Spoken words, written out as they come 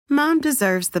Mom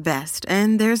deserves the best,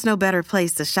 and there's no better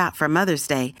place to shop for Mother's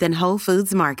Day than Whole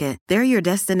Foods Market. They're your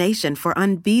destination for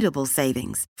unbeatable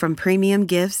savings, from premium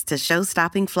gifts to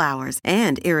show-stopping flowers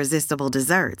and irresistible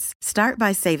desserts. Start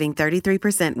by saving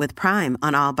 33% with Prime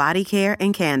on all body care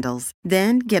and candles.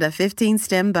 Then get a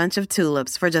 15-stem bunch of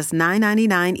tulips for just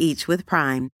 $9.99 each with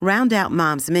Prime. Round out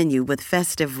Mom's menu with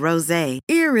festive rosé,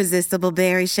 irresistible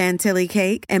berry chantilly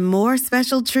cake, and more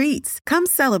special treats. Come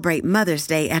celebrate Mother's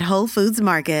Day at Whole Foods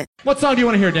Market. What song do you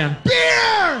want to hear, Dan?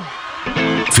 Beer!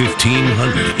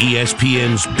 1500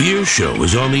 ESPN's Beer Show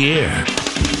is on the air.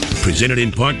 Presented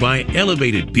in part by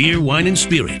Elevated Beer, Wine, and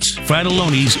Spirits,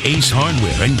 Fratelloni's Ace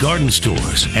Hardware and Garden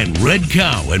Stores, and Red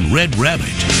Cow and Red Rabbit.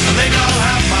 I think I'll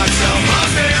have myself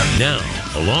a beer.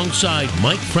 Now, alongside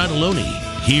Mike Fratelloni,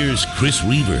 here's Chris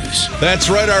Reavers. That's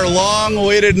right, our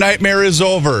long-awaited nightmare is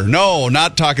over. No,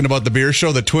 not talking about the Beer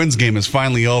Show. The Twins game is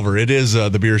finally over. It is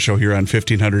the Beer Show here on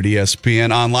 1500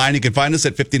 ESPN. Online, you can find us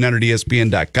at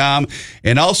 1500ESPN.com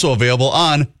and also available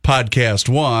on Podcast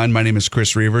One. My name is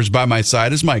Chris Reavers. By my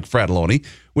side is Mike Fratelloni.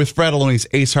 With Fratelloni's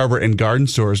Ace Harbor and Garden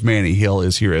Stores, Manny Hill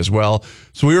is here as well.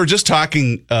 So we were just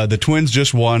talking, the Twins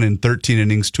just won in 13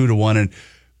 innings, 2-1, and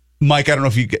Mike, I don't know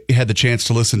if you had the chance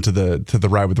to listen to the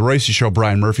Ride with Royce show.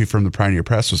 Brian Murphy from the Pioneer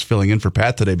Press was filling in for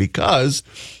Pat today because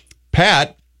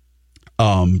Pat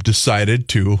decided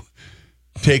to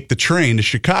take the train to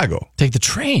Chicago. Take the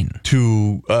train?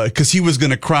 Because he was going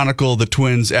to chronicle the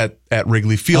Twins at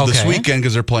Wrigley Field this weekend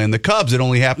because they're playing the Cubs. It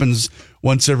only happens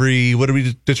once every, what do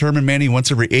we determine, Manny?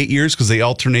 Once every 8 years because they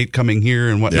alternate coming here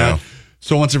and whatnot. Yeah.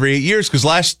 So once every 8 years, because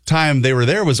last time they were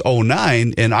there was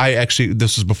 2009, and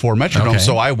this was before Metrodome,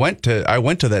 so I went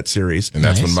to that series. And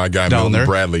that's when my guy Milton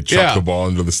Bradley chucked the ball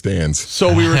into the stands.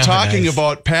 So we were talking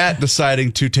about Pat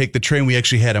deciding to take the train. We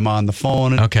actually had him on the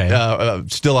phone.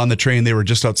 Still on the train. They were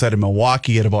just outside of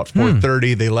Milwaukee at about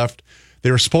 4:30. They left.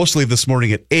 They were supposed to leave this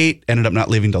morning at 8, ended up not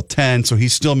leaving till 10, so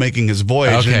he's still making his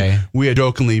voyage. And we had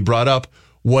jokingly brought up,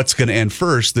 what's going to end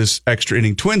first, this extra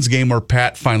inning Twins game or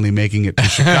Pat finally making it to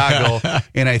Chicago?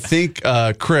 And I think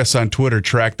Chris on Twitter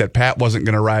tracked that Pat wasn't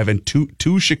going to arrive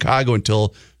to Chicago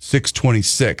until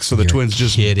 6:26. So the Twins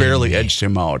just barely edged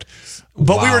him out.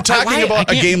 But we were talking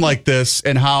about a game like this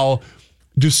and how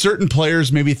do certain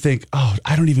players maybe think, oh,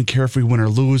 I don't even care if we win or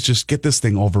lose, just get this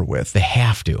thing over with. They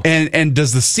have to. And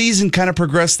does the season kind of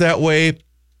progress that way?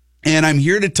 And I'm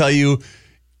here to tell you,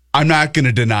 I'm not going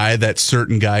to deny that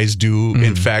certain guys do,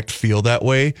 in fact, feel that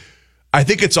way. I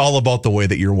think it's all about the way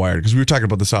that you're wired, because we were talking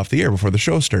about this off the air before the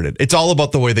show started. It's all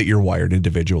about the way that you're wired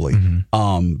individually,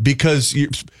 because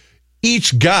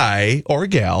each guy or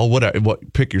gal,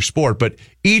 pick your sport, but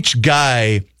each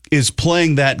guy is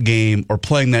playing that game or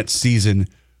playing that season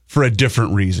for a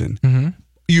different reason.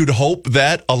 You'd hope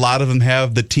that a lot of them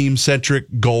have the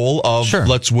team-centric goal of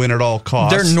let's win at all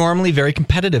costs. They're normally very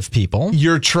competitive people.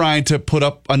 You're trying to put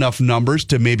up enough numbers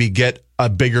to maybe get a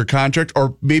bigger contract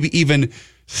or maybe even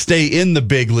stay in the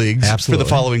big leagues for the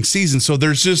following season. So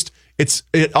there's just,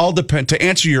 it all depends. To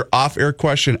answer your off-air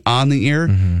question on the air,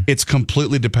 it's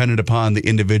completely dependent upon the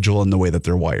individual and the way that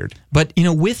they're wired. But,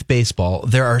 with baseball,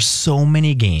 there are so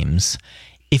many games.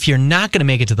 If you're not going to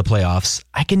make it to the playoffs,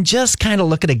 I can just kind of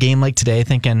look at a game like today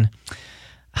thinking,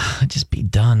 just be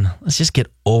done. Let's just get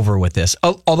over with this.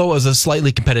 Although it was a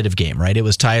slightly competitive game, right? It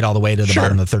was tied all the way to the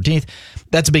bottom of the 13th.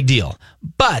 That's a big deal.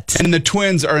 And the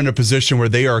Twins are in a position where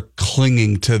they are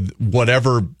clinging to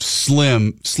whatever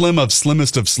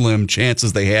slimmest of slim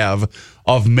chances they have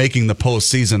of making the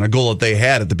postseason, a goal that they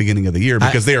had at the beginning of the year,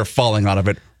 because they are falling out of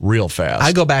it real fast.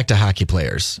 I go back to hockey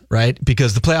players, right?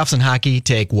 Because the playoffs in hockey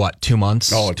take, 2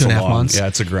 months? Oh, it's 2.5 months? Yeah,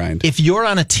 it's a grind. If you're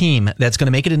on a team that's going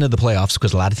to make it into the playoffs,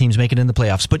 because a lot of teams make it into the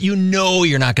playoffs, but you're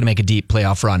not going to make a deep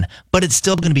playoff run, but it's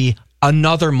still going to be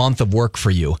another month of work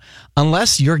for you.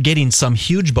 Unless you're getting some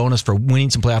huge bonus for winning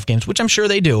some playoff games, which I'm sure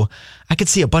they do, I could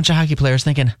see a bunch of hockey players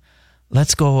thinking,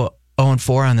 let's go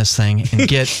 0-4 on this thing and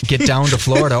get down to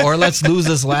Florida, or let's lose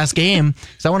this last game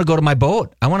because I want to go to my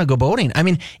boat. I want to go boating. I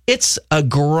mean, it's a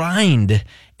grind.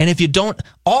 And if you don't,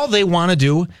 all they want to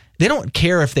do, they don't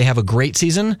care if they have a great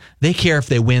season. They care if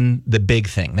they win the big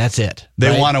thing. That's it.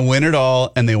 They want to win it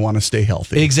all, and they want to stay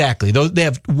healthy. Exactly. They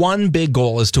have one big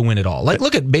goal is to win it all. Like,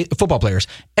 look at football players.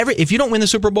 If you don't win the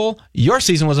Super Bowl, your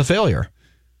season was a failure.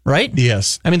 Right?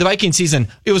 Yes. I mean, the Viking season,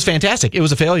 it was fantastic. It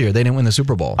was a failure. They didn't win the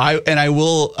Super Bowl. I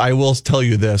will tell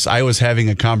you this. I was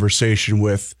having a conversation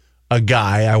with a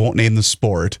guy, I won't name the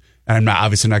sport, and I'm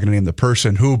obviously not going to name the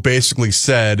person, who basically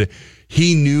said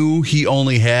he knew he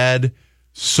only had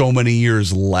so many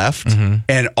years left,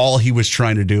 and all he was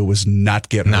trying to do was not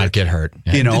get hurt.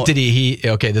 Yeah. You know, did he?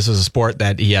 Okay, this was a sport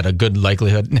that he had a good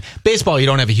likelihood. Baseball, you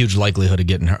don't have a huge likelihood of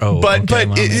getting hurt. Oh, but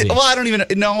okay, I don't even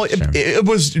know. Sure. It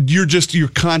was you're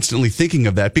constantly thinking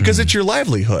of that because it's your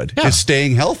livelihood is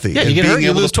staying healthy. Yeah, you get hurt,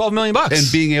 you lose $12 million and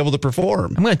being able to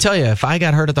perform. I'm going to tell you, if I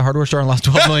got hurt at the hardware store and lost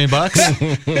 $12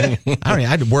 million,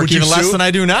 I'd work even less than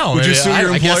I do now. Would you sue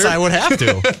your employer? I guess I would have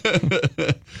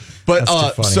to. But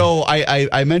so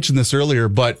I mentioned this earlier,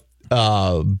 but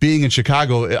being in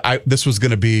Chicago, this was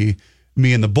going to be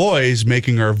me and the boys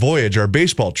making our voyage, our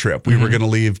baseball trip. We were going to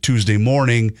leave Tuesday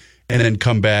morning and then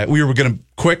come back. We were going to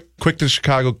quick to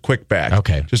Chicago, quick back.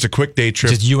 Okay. Just a quick day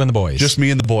trip. Just you and the boys. Just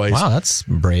me and the boys. Wow, that's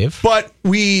brave. But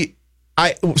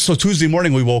so Tuesday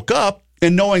morning we woke up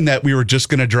and knowing that we were just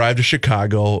going to drive to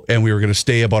Chicago and we were going to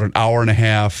stay about an hour and a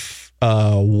half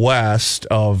west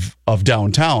of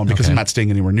downtown because I'm not staying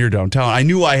anywhere near downtown. I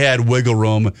knew I had wiggle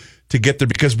room to get there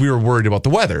because we were worried about the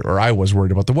weather, or I was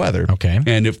worried about the weather. Okay.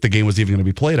 And if the game was even going to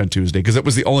be played on Tuesday, because it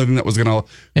was the only thing that was going to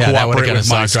cooperate with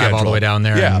my schedule. Drive all the way down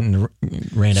there and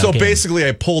rain out. So basically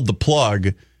I pulled the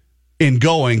plug in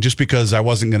going just because I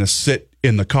wasn't going to sit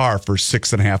in the car for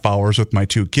 6.5 hours with my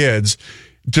two kids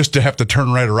just to have to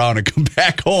turn right around and come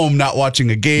back home not watching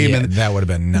a game. Yeah, and that would have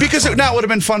been because fun. it would have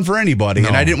been fun for anybody. No.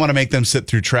 And I didn't want to make them sit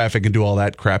through traffic and do all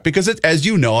that crap because as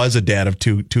you know, as a dad of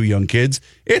two young kids,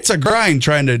 it's a grind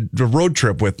trying to road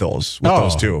trip with those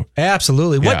two.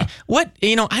 Absolutely. Yeah. What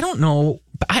I don't know.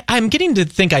 I'm getting to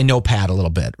think I know Pat a little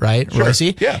bit, right? Sure. Royce?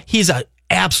 Yeah. He's a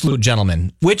absolute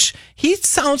gentleman, which he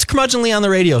sounds curmudgeonly on the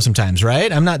radio sometimes,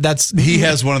 right? He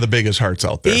has one of the biggest hearts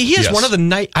out there. He has one of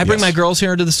the I bring my girls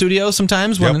here into the studio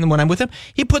sometimes when I'm with him.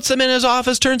 He puts them in his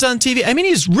office, turns on TV. I mean,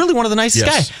 he's really one of the nicest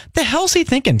guys. The hell's he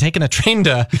thinking? Taking a train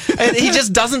to? He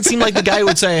just doesn't seem like the guy who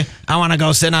would say, "I want to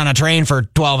go sit on a train for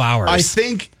 12 hours." I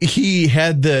think he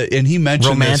had and he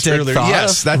mentioned romantic this earlier.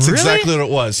 Yes, that's really? exactly what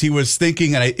it was. He was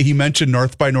thinking, and he mentioned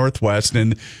North by Northwest,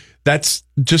 and that's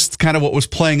just kind of what was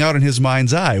playing out in his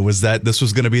mind's eye, was that this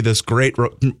was going to be this great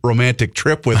romantic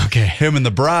trip with him and the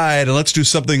bride, and let's do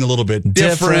something a little bit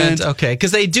different. Okay,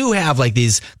 because they do have like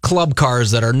these club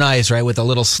cars that are nice, right, with a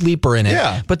little sleeper in it.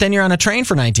 Yeah. But then you're on a train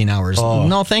for 19 hours. Oh.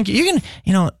 No, thank you. You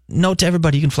can, note to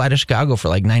everybody, you can fly to Chicago for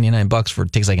like $99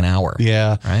 it takes like an hour.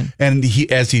 Yeah. Right. And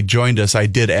as he joined us, I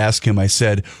did ask him, I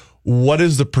said, what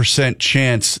is the %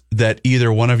 chance that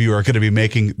either one of you are going to be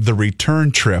making the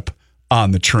return trip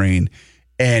on the train?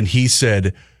 And he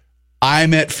said,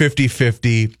 I'm at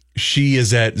 50-50. She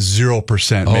is at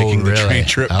 0% making the train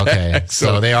trip back.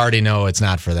 So they already know it's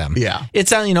not for them. Yeah.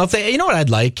 It's, if they, what I'd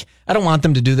like? I don't want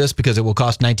them to do this because it will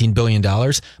cost $19 billion,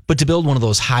 but to build one of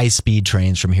those high speed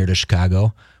trains from here to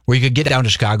Chicago, where you could get down to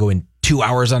Chicago in 2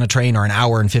 hours on a train or an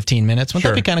hour and 15 minutes.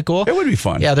 Wouldn't that be kind of cool? It would be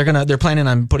fun. Yeah. They're planning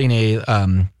on putting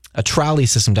a trolley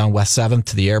system down West 7th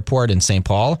to the airport in St.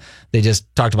 Paul. They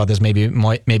just talked about this. Maybe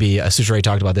Suchere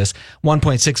talked about this.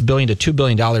 $1.6 billion to $2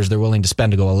 billion they're willing to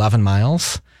spend to go 11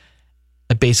 miles.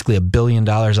 Basically $1 billion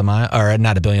a mile, or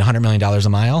not $1 billion, $100 million a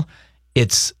mile.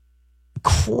 It's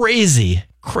crazy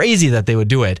that they would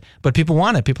do it, but people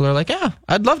want it. People are like, yeah,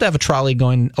 I'd love to have a trolley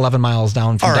going 11 miles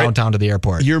down from downtown to the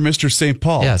airport. You're Mr. St.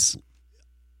 Paul. Yes.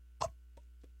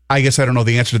 I guess I don't know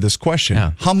the answer to this question.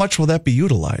 Yeah. How much will that be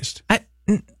utilized?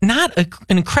 Not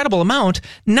an incredible amount,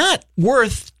 not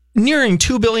worth nearing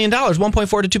 $2 billion,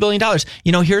 $1.4 to $2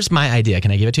 billion. Here's my idea.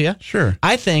 Can I give it to you? Sure.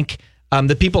 I think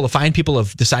the fine people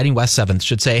of deciding West 7th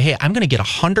should say, hey, I'm going to get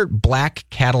 100 black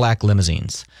Cadillac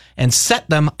limousines and set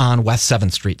them on West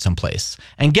 7th Street someplace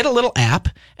and get a little app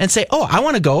and say, oh, I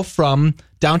want to go from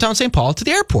downtown St. Paul to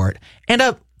the airport. And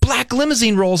a black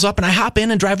limousine rolls up and I hop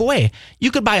in and drive away.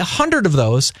 You could buy 100 of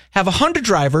those, have 100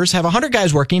 drivers, have 100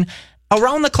 guys working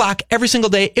around the clock every single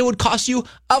day. It would cost you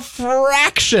a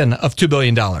fraction of $2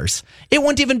 billion. It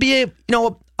wouldn't even be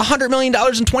 $100 million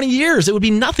in 20 years. It would be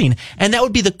nothing. And that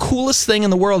would be the coolest thing in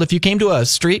the world if you came to a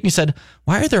street and you said,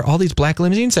 why are there all these black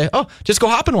limousines? Say, oh, just go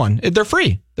hop in one. They're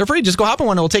free. Just go hop in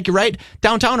one. It will take you right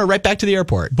downtown or right back to the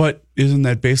airport. But isn't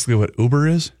that basically what Uber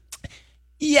is?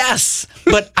 Yes.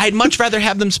 But I'd much rather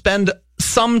have them spend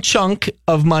some chunk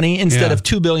of money instead of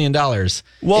 $2 billion.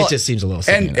 Well, it just seems a little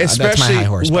silly. And especially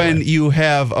when you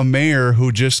have a mayor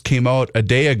who just came out a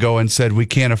day ago and said we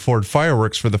can't afford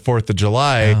fireworks for the 4th of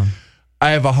July. Oh. I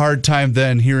have a hard time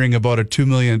then hearing about a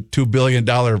 $2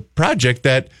 billion project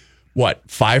that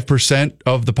 5%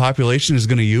 of the population is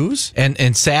going to use?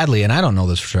 And sadly, and I don't know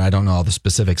this for sure, I don't know all the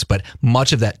specifics, but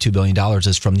much of that $2 billion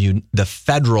is from the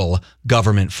federal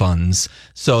government funds.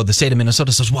 So the state of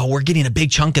Minnesota says, well, we're getting a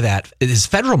big chunk of that. It is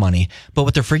federal money. But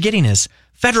what they're forgetting is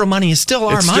federal money is still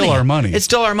our money. It's still our money. It's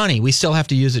still our money. We still have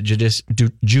to use it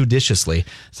judiciously.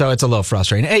 So it's a little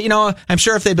frustrating. Hey, I'm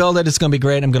sure if they build it, it's going to be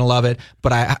great. I'm going to love it.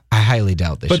 But I highly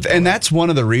doubt they should. And that's one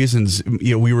of the reasons,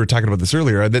 we were talking about this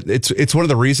earlier, that it's one of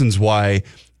the reasons why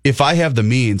if I have the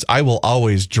means, I will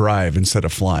always drive instead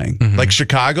of flying. Mm-hmm. Like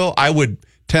Chicago, I would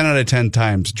 10 out of 10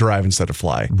 times drive instead of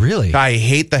fly. Really? I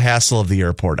hate the hassle of the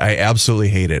airport. I absolutely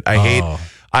hate it. I hate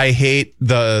I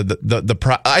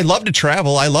love to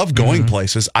travel. I love going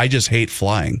places. I just hate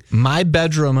flying. My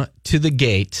bedroom to the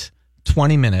gate,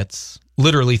 20 minutes,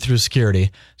 literally through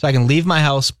security. So I can leave my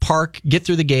house, park, get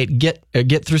through the gate, get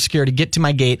through security, get to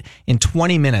my gate in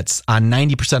 20 minutes on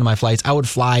 90% of my flights. I would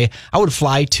fly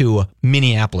to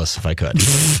Minneapolis if I could.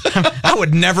 I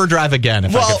would never drive again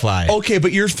if I could fly. Okay,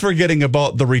 but you're forgetting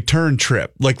about the return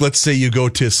trip. Like, let's say you go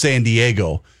to San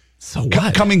Diego. So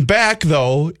what? Coming back,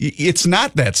 though, it's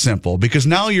not that simple because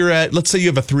now let's say you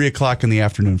have a 3:00 in the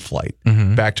afternoon flight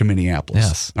back to Minneapolis.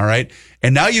 Yes. All right.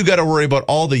 And now you got to worry about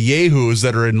all the yahoos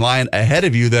that are in line ahead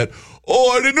of you that,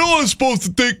 I didn't know I was supposed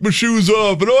to take my shoes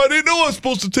off. And I didn't know I was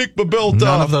supposed to take my belt off.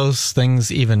 None of those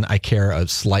things even I care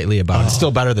slightly about. It's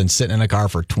still better than sitting in a car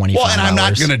for 25 hours. Well, and I'm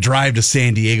not going to drive to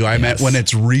San Diego. I meant when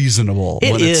it's reasonable.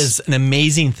 It is an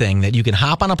amazing thing that you can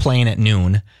hop on a plane at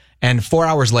noon and 4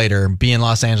 hours later be in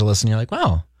Los Angeles and you're like,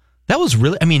 wow, that was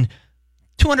really,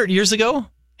 200 years ago,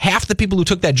 half the people who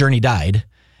took that journey died.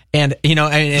 And,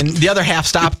 and the other half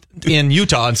stopped in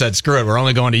Utah and said, screw it, we're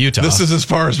only going to Utah. This is as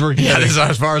far as we're getting. Yeah, this is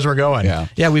as far as we're going.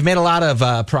 Yeah, we've made a lot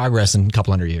of progress in a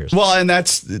couple hundred years. Well, and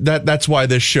that's why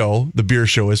this show, the beer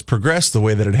show, has progressed the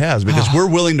way that it has, because we're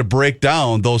willing to break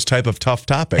down those type of tough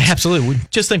topics. Absolutely.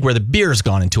 Just think where the beer's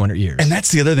gone in 200 years. And that's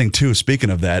the other thing, too, speaking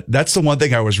of that, that's the one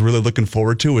thing I was really looking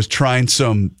forward to was trying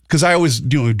some, because I always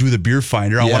do the beer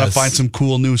finder. I want to find some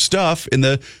cool new stuff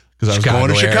because I was going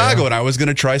to Chicago and I was going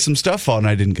to try some stuff out and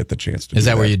I didn't get the chance to do that. Is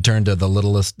that where you turn to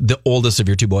the oldest of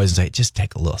your two boys and say, just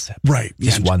take a little sip? Right.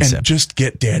 Just one sip. And just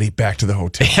get daddy back to the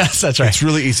hotel. Yes, that's right. It's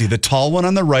really easy. The tall one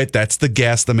on the right, that's the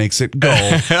gas that makes it go.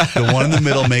 The one in the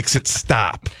middle makes it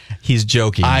stop. He's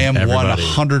joking. I am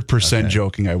 100%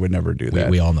 joking. I would never do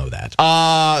that. We all know that.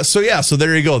 So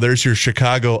there you go. There's your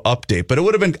Chicago update. But it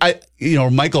would have been,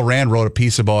 Michael Rand wrote a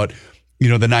piece about the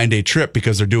 9-day trip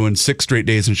because they're doing 6 straight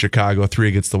days in Chicago, 3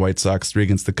 against the White Sox, 3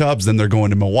 against the Cubs. Then they're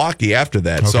going to Milwaukee after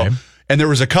that. Okay. So, and there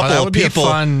was a couple of people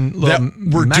that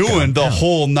were doing the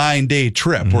whole 9-day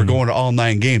trip. We're going to all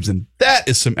 9 games, and that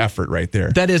is some effort right there.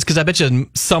 That is, because I bet you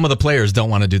some of the players don't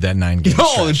want to do that 9 games.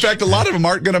 No, in fact, a lot of them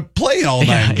aren't going to play all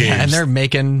 9 games. Yeah, and they're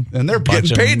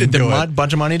getting paid to do it. A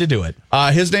bunch of money to do it.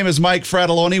 His name is Mike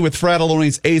Fratelloni with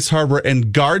Fratelloni's Ace Harbor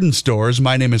and Garden Stores.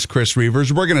 My name is Chris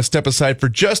Reavers. We're going to step aside for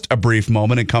just a brief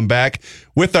moment and come back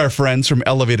with our friends from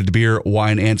Elevated Beer,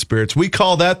 Wine, and Spirits. We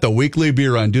call that the Weekly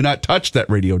Beer Run. Do not touch that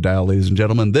radio dial, ladies and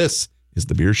gentlemen. This is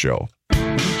The Beer Show.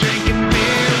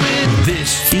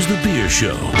 This is The Beer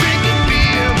Show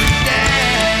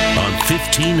on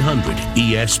 1500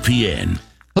 ESPN.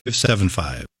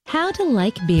 75. How to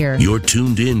like beer. You're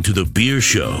tuned in to The Beer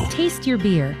Show. Taste your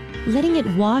beer, letting it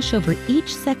wash over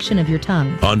each section of your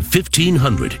tongue. On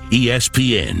 1500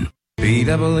 ESPN.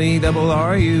 BEERRUN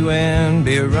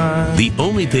Beer Run. The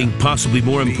only thing possibly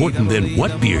more important than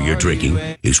what beer you're drinking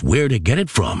is where to get it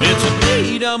from. It's a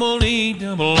BEERRUN.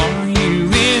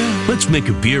 Let's make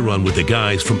a beer run with the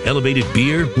guys from Elevated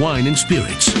Beer, Wine, and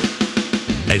Spirits.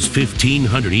 As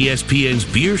 1500 ESPN's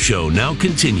Beer Show now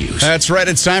continues. That's right.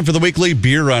 It's time for the Weekly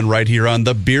Beer Run right here on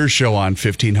The Beer Show on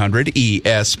 1500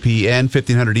 ESPN,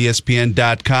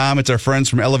 1500ESPN.com. It's our friends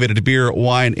from Elevated Beer,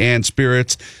 Wine, and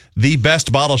Spirits, the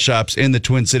best bottle shops in the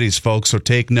Twin Cities, folks. So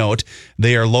take note.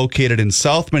 They are located in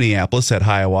South Minneapolis at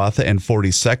Hiawatha and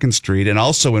 42nd Street, and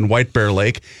also in White Bear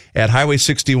Lake at Highway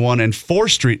 61 and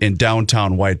 4th Street in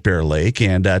downtown White Bear Lake.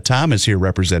 And Tom is here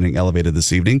representing Elevated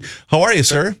this evening. How are you,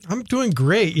 sir? I'm doing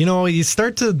great. You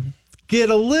start to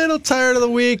get a little tired of the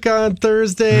week on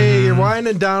Thursday. You're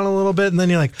winding down a little bit, and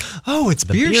then you're like, oh, it's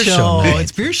beer show.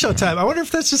 It's beer show time. I wonder if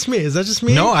that's just me. Is that just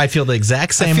me? No, I feel the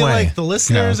exact same way. I feel like the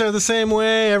listeners are the same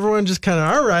way. Everyone just kind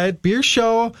of, all right, beer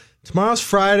show. Tomorrow's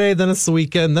Friday, then it's the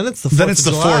weekend, then it's the 4th of July. Then it's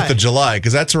the 4th of July,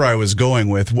 because that's where I was going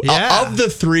with. Yeah. Of the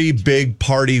 3 big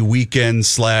party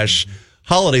weekends /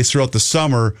 holidays throughout the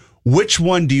summer, which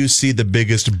one do you see the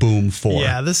biggest boom for?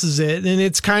 Yeah, this is it. And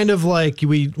it's kind of like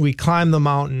we climb the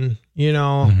mountain,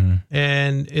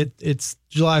 and it's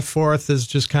July 4th is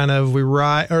just kind of we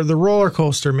ride, or the roller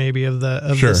coaster maybe of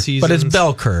the season. But it's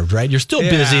bell curved, right? You're still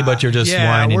busy, but you're just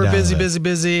winding down. We're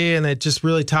busy, and it just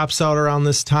really tops out around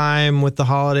this time with the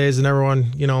holidays and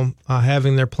everyone,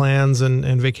 having their plans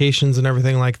and vacations and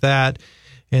everything like that.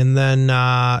 And then,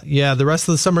 the rest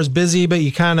of the summer's busy, but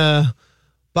you kind of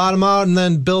bottom out, and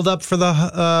then build up for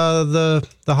the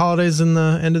holidays and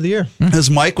the end of the year. As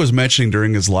Mike was mentioning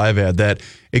during his live ad, that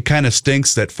it kind of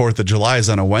stinks that 4th of July is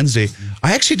on a Wednesday.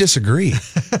 I actually disagree.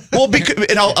 Well,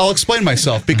 and I'll explain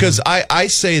myself, because I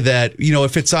say that,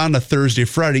 if it's on a Thursday,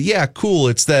 Friday, yeah, cool.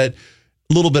 It's that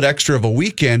little bit extra of a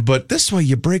weekend, but this way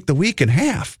you break the week in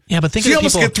half. Yeah, but think you of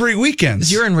almost get 3 weekends.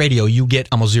 You're in radio, you get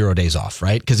almost 0 days off,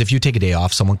 right? Because if you take a day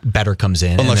off, someone better comes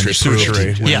in. Unless you're suture,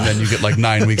 and then you get like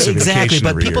 9 weeks of vacation. Exactly, but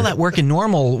every people year. that work in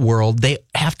normal world, they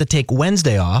have to take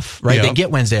Wednesday off, right? Yep. They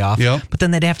get Wednesday off, but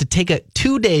then they'd have to take a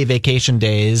 2-day vacation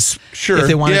days if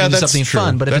they wanted to do something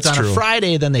fun. But if it's on a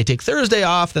Friday, then they take Thursday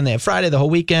off, then they have Friday the whole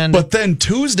weekend. But then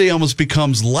Tuesday almost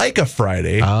becomes like a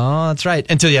Friday. Oh, that's right.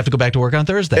 Until you have to go back to work on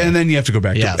Thursday. And then you have to go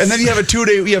back to and then you have a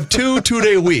 2-day, you have two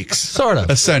 2-day weeks. Sort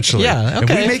of. Essentially. Yeah,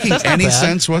 okay. Are we making any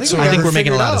sense whatsoever? I think we're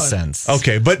making a lot of sense.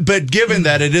 Okay, but given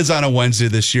that it is on a Wednesday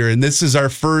this year, and this is our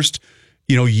first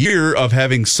year of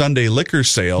having Sunday liquor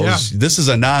sales, this is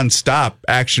a non-stop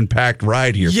action-packed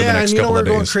ride here for the next couple of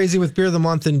days. We're going crazy with Beer of the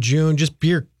Month in June, just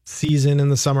beer season in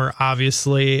the summer.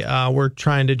 Obviously, we're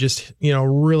trying to just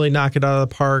really knock it out of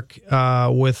the park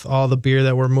with all the beer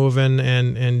that we're moving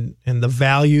and the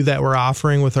value that we're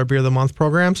offering with our Beer of the Month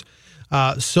programs.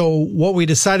 So what we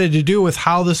decided to do with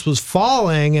how this was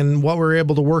falling and what we're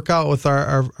able to work out with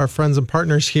our friends and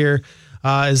partners here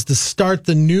is to start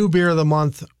the new Beer of the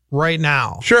Month right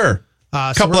now. Sure.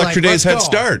 Couple extra days head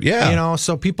start. Yeah.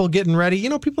 So people getting ready,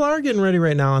 people are getting ready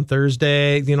right now on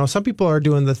Thursday. Some people are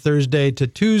doing the Thursday to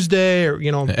Tuesday or,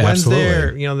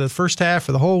 Wednesday or, the first half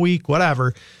or the whole week,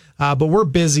 whatever. But we're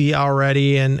busy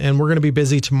already, and we're going to be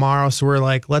busy tomorrow. So we're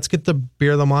like, let's get the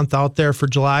Beer of the Month out there for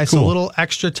July. Cool. So a little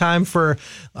extra time for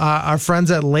our friends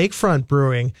at Lakefront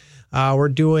Brewing. We're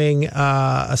doing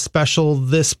a special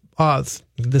this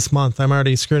month. I'm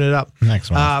already screwing it up.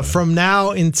 Next month. From now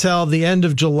until the end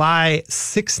of July,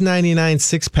 $6.99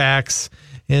 6-packs.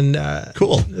 And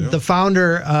cool. The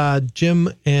founder,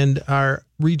 Jim, and our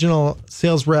regional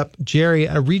sales rep, Jerry,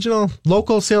 a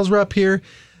local sales rep here,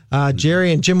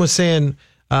 Jerry, and Jim was saying,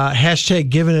 hashtag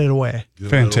giving it away.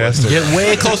 Fantastic. Get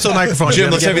way close to the microphone, Jim.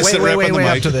 Let's have you sit right up on the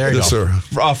mic. There you go. Sir.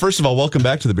 First of all, welcome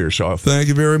back to the Beer Show. Thank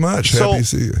you very much. Happy to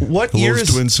see you. What year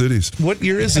is Twin Cities? What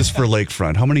year is this for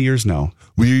Lakefront? How many years now?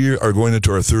 We are going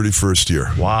into our 31st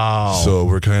year. Wow. So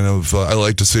we're kind of, I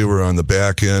like to say we're on the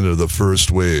back end of the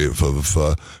first wave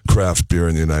of craft beer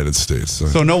in the United States.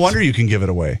 So no wonder you can give it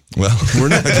away. Well, we're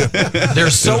not.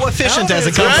 They're so efficient as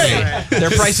a company. Right.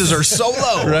 Their prices are so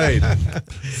low. Right.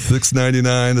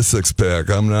 $6.99 a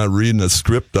 6-pack. I'm not reading a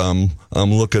script. I'm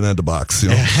looking at the box.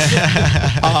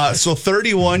 So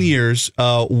 31 years.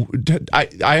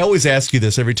 I always ask you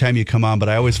this every time you come on, but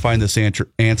I always find this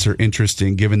answer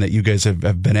interesting, given that you guys have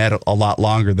been at it a lot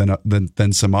longer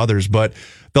than some others. But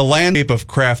the landscape of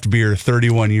craft beer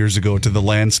 31 years ago to the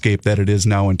landscape that it is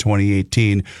now in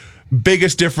 2018.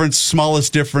 Biggest difference,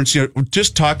 smallest difference.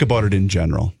 Just talk about it in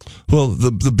general. Well,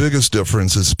 the biggest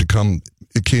difference is it became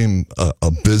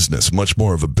a business, much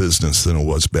more of a business than it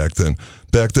was back then.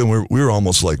 Back then, we were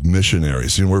almost like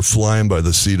missionaries. We're flying by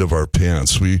the seat of our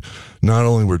pants. We not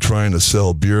only were trying to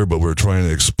sell beer, but we're trying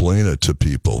to explain it to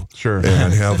people,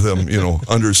 and have them,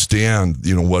 understand,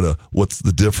 what's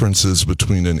the differences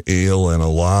between an ale and a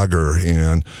lager,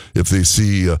 and if they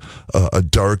see a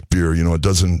dark beer, it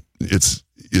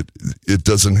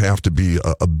doesn't have to be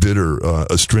a bitter,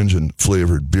 astringent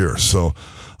flavored beer. So.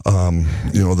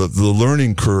 The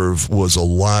learning curve was a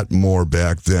lot more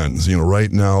back then.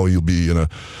 Right now you'll be in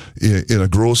a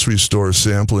grocery store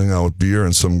sampling out beer,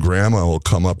 and some grandma will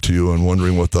come up to you and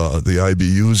wondering what the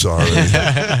IBUs are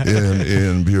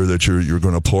in beer that you're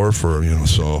going to pour for.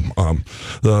 So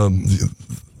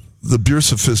the beer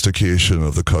sophistication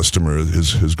of the customer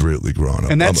has greatly grown up,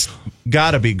 and that's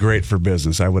got to be great for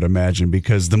business, I would imagine,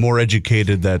 because the more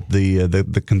educated that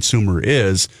the consumer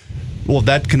is. Well,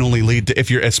 that can only lead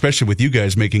to, especially with you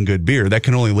guys making good beer, that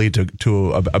can only lead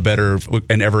to a better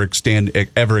and ever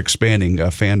expanding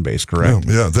fan base, correct?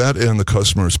 Yeah, that and the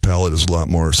customer's palate is a lot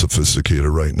more sophisticated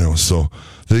right now, so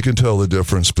they can tell the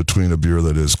difference between a beer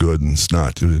that is good and it's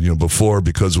not. Before,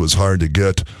 because it was hard to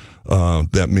get,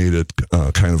 that made it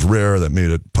kind of rare, that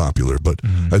made it popular. But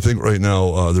I think right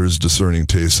now there's discerning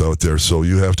tastes out there, so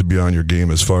you have to be on your game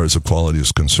as far as the quality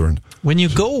is concerned. When you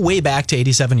go way back to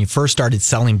 87, you first started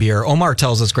selling beer, Omar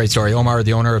tells us a great story. Omar,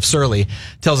 the owner of Surly,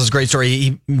 tells us a great story.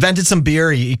 He invented some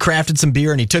beer, he crafted some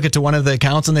beer, and he took it to one of the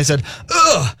accounts, and they said,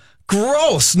 ugh,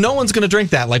 gross, no one's going to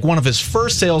drink that. Like one of his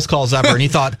first sales calls ever, and he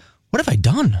thought, what have I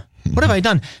done? What have I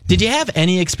done? Did you have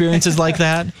any experiences like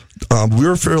that? We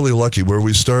were fairly lucky. Where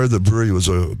we started the brewery was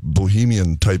a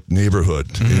bohemian type neighborhood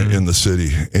in the city,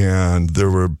 and there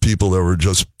were people that were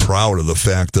just proud of the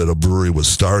fact that a brewery was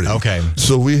starting. Okay.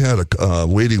 So we had a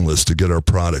waiting list to get our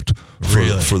product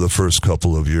for the first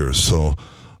couple of years. So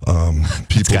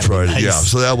people tried it. Yeah,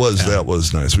 so that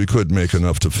was nice. We couldn't make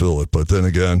enough to fill it, but then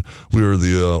again, we were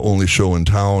the only show in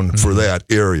town for that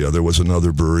area. There was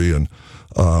another brewery, and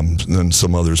then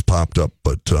some others popped up,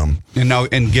 but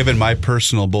and given my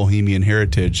personal bohemian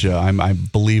heritage, I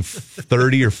believe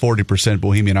 30 or 40%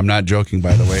 bohemian. I'm not joking,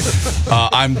 by the way.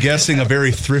 I'm guessing a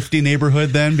very thrifty neighborhood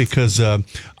then, because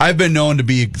I've been known to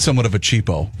be somewhat of a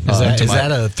cheapo. Is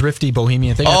that a thrifty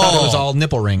bohemian thing? I thought it was all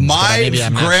nipple rings. My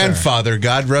grandfather,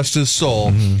 God rest his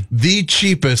soul, the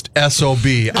cheapest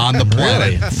SOB on the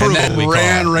planet,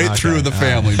 ran right through the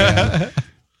family, man.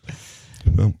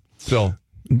 So.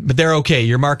 But they're okay.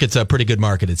 Your market's a pretty good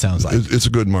market, it sounds like. It's a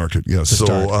good market, yes.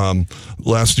 So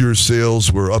last year's sales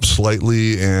were up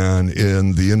slightly, and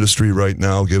in the industry right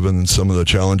now, given some of the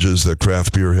challenges that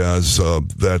craft beer has,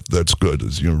 that's good.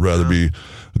 You'd rather be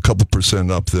a couple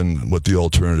 % up than what the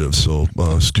alternative. So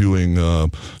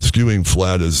skewing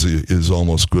flat is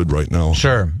almost good right now.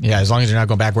 Sure. Yeah, as long as you're not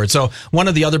going backwards. So one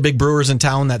of the other big brewers in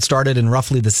town that started in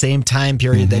roughly the same time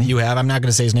period that you have, I'm not going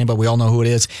to say his name, but we all know who it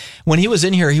is. When he was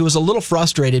in here, he was a little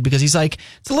frustrated because he's like,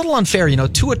 it's a little unfair.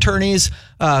 Two attorneys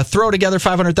throw together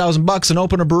 $500,000 and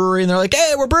open a brewery, and they're like,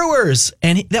 hey, we're brewers.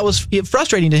 And that was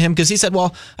frustrating to him because he said,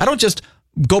 well, I don't just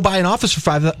go buy an office for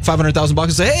 $500,000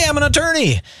 and say, hey, I'm an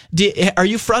attorney. Are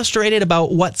you frustrated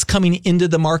about what's coming into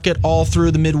the market all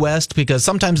through the Midwest? Because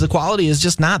sometimes the quality is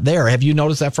just not there. Have you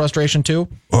noticed that frustration too?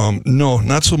 No,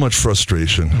 not so much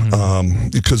frustration,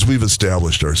 because we've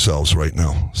established ourselves right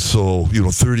now. So,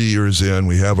 30 years in,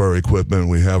 we have our equipment,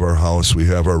 we have our house, we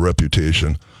have our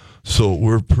reputation. So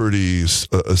we're pretty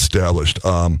established.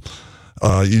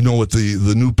 With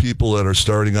the new people that are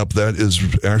starting up, that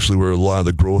is actually where a lot of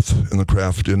the growth in the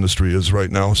craft industry is right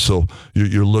now. So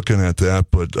you're looking at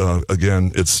that, but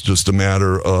again, it's just a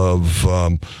matter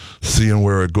of seeing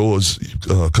where it goes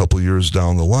a couple of years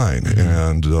down the line.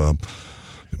 And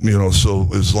so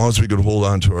as long as we can hold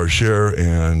on to our share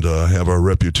and have our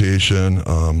reputation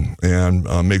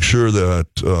and make sure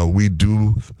that we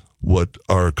do what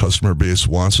our customer base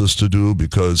wants us to do,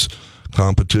 because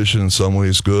competition in some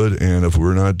ways good, and if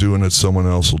we're not doing it, someone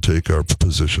else will take our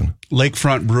position.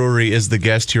 Lakefront Brewery is the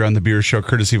guest here on the Beer Show,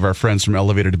 courtesy of our friends from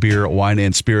Elevated Beer, Wine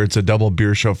and Spirits, a double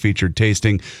Beer Show featured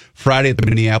tasting Friday at the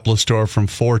Minneapolis store from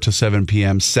 4 to 7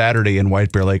 p.m., Saturday in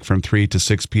White Bear Lake from 3 to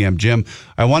 6 p.m. Jim,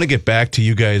 I want to get back to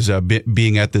you guys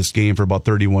being at this game for about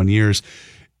 31 years.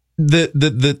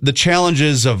 The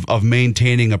challenges of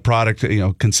maintaining a product,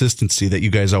 consistency that you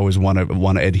guys always want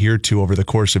to adhere to over the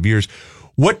course of years.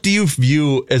 What do you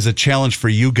view as a challenge for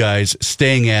you guys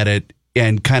staying at it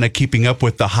and kind of keeping up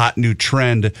with the hot new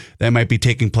trend that might be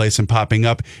taking place and popping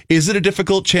up? Is it a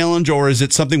difficult challenge, or is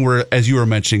it something where, as you were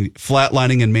mentioning,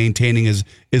 flatlining and maintaining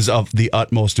is of the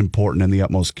utmost important and the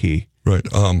utmost key? Right.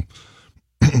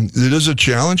 It is a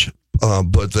challenge.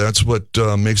 But that's what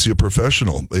makes you a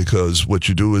professional, because what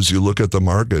you do is you look at the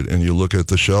market and you look at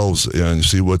the shelves and you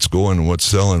see what's going and what's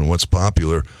selling and what's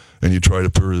popular, and you try to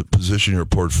position your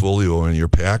portfolio and your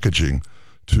packaging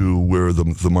to where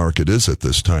the market is at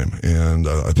this time. And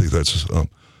I think that's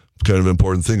kind of an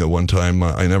important thing. At one time,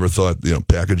 I never thought, I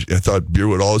thought beer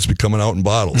would always be coming out in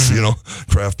bottles,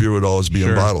 craft beer would always be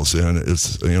in bottles. And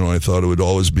it's, I thought it would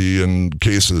always be in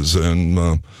cases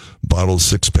and bottles,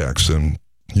 6-packs. And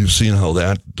you've seen how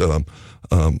that has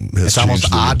It's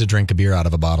almost odd to drink a beer out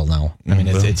of a bottle now. I mean,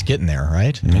 it's getting there,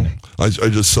 right? I mean, I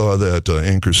just saw that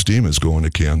Anchor Steam is going to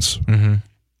cans.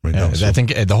 Right now, I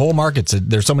think the whole market's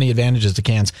there's so many advantages to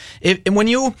cans. And when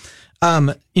you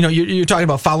you're talking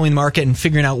about following the market and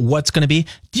figuring out what's going to be.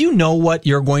 Do you know what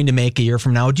you're going to make a year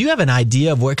from now? Do you have an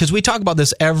idea of what? Because we talk about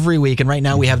this every week, and right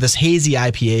now we have this hazy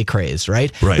IPA craze,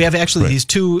 right? We have actually these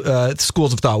two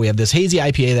schools of thought. We have this hazy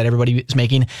IPA that everybody is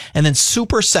making, and then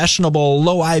super sessionable,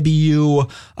 low IBU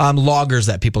lagers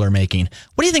that people are making.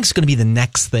 What do you think is going to be the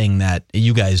next thing that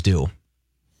you guys do?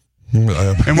 And why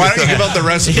don't you give out the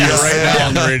recipe right now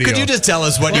on the radio? Could you just tell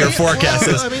us what your forecast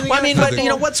is?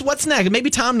 What's next? Maybe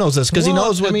Tom knows this because he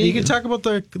knows what. I mean, you can talk about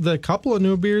the couple of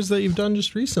new beers that you've done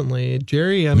just recently.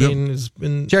 Jerry, has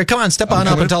been. Jerry, come on, step on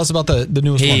up and tell us about the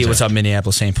newest one. Hey, what's up,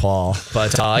 Minneapolis, St. Paul?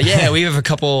 But we have a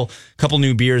couple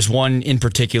new beers. One in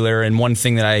particular, and one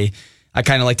thing that I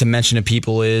kind of like to mention to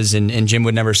people is, and Jim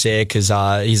would never say it because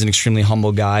he's an extremely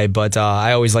humble guy, but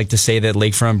I always like to say that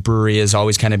Lakefront Brewery has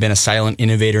always kind of been a silent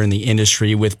innovator in the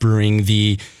industry with brewing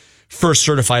the first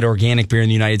certified organic beer in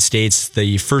the United States,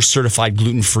 the first certified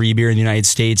gluten-free beer in the United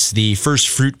States, the first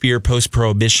fruit beer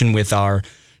post-prohibition with our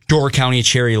Door County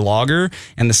Cherry Lager,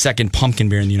 and the second pumpkin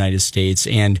beer in the United States.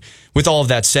 And with all of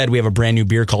that said, we have a brand new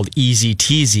beer called Easy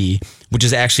Teasy, which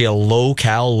is actually a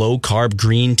low-cal, low-carb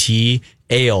green tea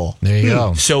ale. There you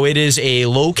go. So it is a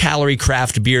low-calorie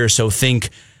craft beer. So think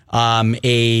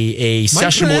a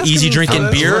sessionable, easy drinking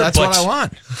beer. That's what I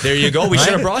want. There you go. We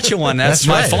should have brought you one. That's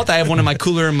my fault. I have one in my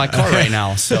cooler in my car right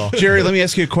now. So, Jerry, let me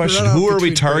ask you a question. Who are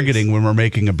we targeting when we're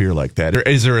making a beer like that?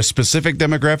 Is there a specific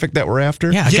demographic that we're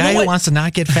after? Yeah, a guy who wants to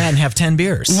not get fat and have 10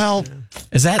 beers. Well,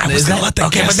 is that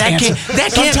okay? But that can't.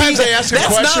 Sometimes I ask a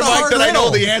question, Mike, that I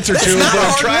know the answer to, but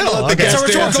I'm trying to let the guest answer.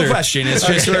 It's a rhetorical question. It's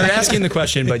just we're asking the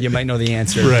question, but you might know the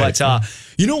answer. Right. But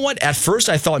you know what? At first,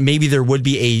 I thought maybe there would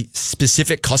be a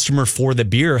specific customer for the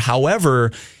beer.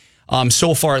 However,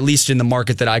 so far, at least in the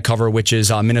market that I cover, which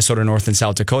is Minnesota, North and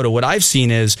South Dakota, what I've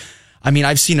seen is,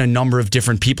 I've seen a number of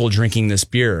different people drinking this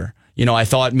beer. You know, I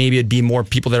thought maybe it'd be more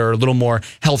people that are a little more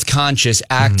health conscious,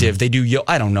 active. They do,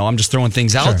 I don't know. I'm just throwing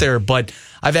things out there, but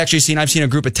I've seen a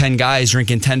group of 10 guys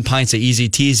drinking 10 pints of Easy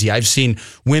Teasy. I've seen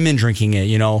women drinking it,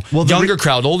 younger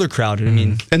crowd, older crowd.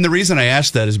 And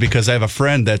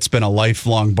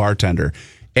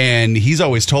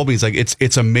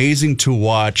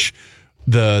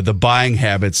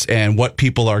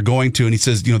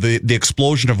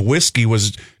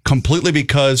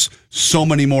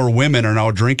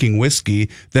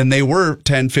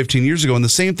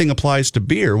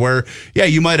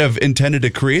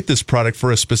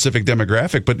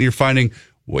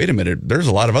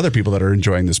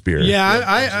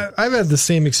Yeah, I've had the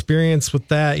same experience with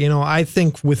that. I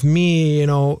think with me,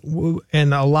 and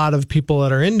a lot of people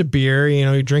that are into beer,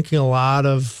 you're drinking a lot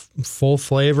of full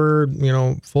flavor,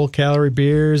 full calorie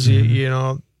beers.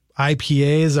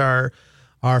 IPAs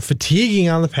are fatiguing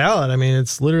on the palate.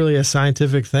 It's literally a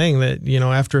scientific thing that,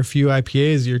 after a few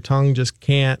IPAs, your tongue just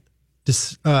can't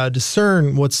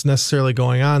discern what's necessarily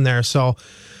going on there. So,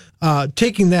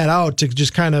 taking that out to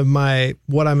just kind of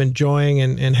what I'm enjoying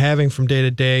and having from day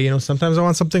to day, sometimes I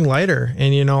want something lighter,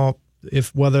 and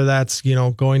if whether that's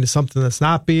going to something that's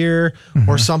not beer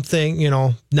or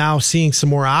something, now seeing some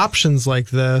more options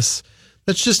like this,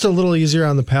 that's just a little easier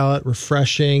on the palate,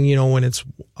 refreshing, when it's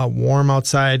warm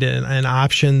outside, and an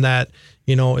option that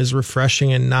is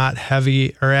refreshing and not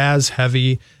heavy or as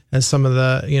heavy as some of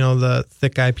the the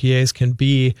thick IPAs can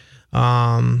be.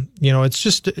 It's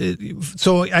just,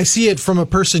 so I see it from a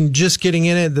person just getting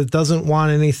in it that doesn't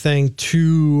want anything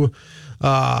too,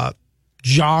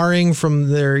 jarring from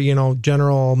their,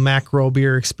 general macro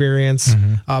beer experience.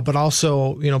 But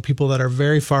also, people that are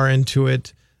very far into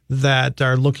it that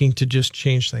are looking to just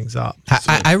change things up.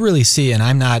 I really see, and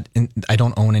I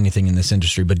don't own anything in this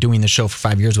industry, but doing the show for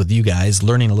 5 years with you guys,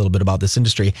 learning a little bit about this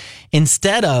industry,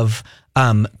 instead of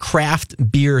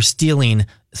craft beer stealing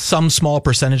some small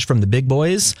percentage from the big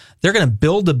boys, they're going to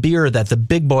build a beer that the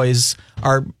big boys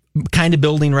are kind of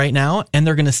building right now, and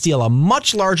they're going to steal a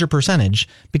much larger percentage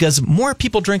because more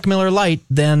people drink Miller Lite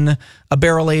than a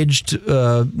barrel-aged,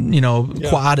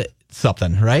 quad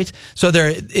something, right? So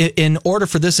in order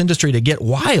for this industry to get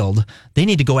wild, they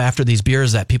need to go after these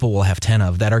beers that people will have 10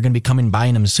 of, that are going to be coming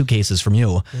buying them suitcases from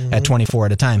you at 24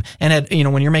 at a time. And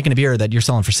when you're making a beer that you're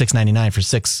selling for $6.99 for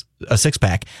a six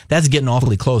pack, that's getting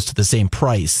awfully close to the same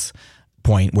price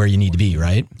point where you need to be,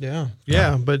 right?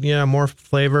 But more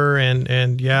flavor and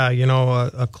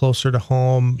a closer to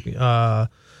home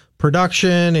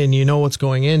production, and what's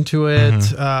going into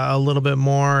it a little bit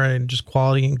more, and just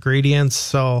quality ingredients.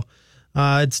 So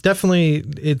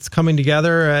it's coming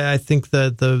together. I think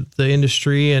that the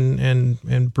industry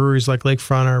and breweries like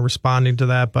Lakefront are responding to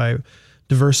that by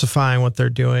diversifying what they're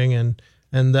doing.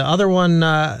 And the other one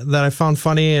that I found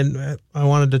funny and I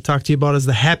wanted to talk to you about is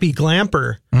the Happy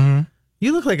Glamper.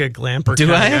 You look like a glamper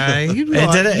guy.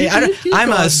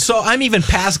 I'm even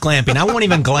past glamping. I won't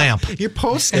even glamp. You're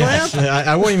post glamp?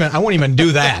 I won't even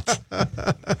do that.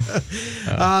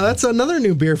 That's another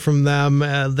new beer from them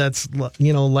that's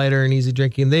lighter and easy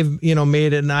drinking. They've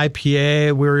made an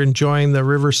IPA. We're enjoying the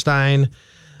River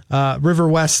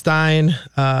West Stein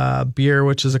beer,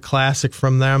 which is a classic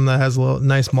from them that has a little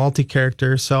nice malty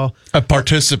character. So a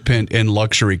participant in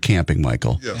luxury camping,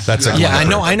 Michael. Yes. That's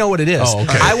I know what it is. Oh,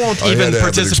 okay. I won't even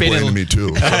participate in. To me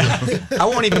too. I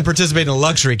won't even participate in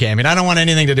luxury camping. I don't want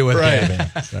anything to do with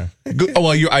camping. So.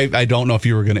 Well, I don't know if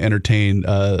you were going to entertain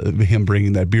him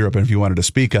bringing that beer up and if you wanted to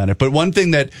speak on it. But one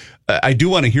thing that I do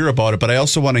want to hear about it, but I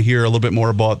also want to hear a little bit more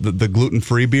about the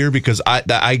gluten-free beer, because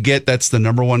I get that's the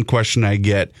number one question I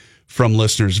get from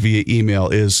listeners via email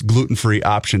is gluten-free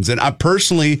options. And I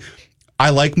personally, I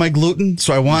like my gluten,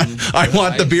 so I want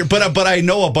the beer. But I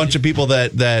know a bunch of people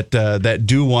that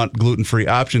do want gluten-free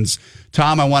options.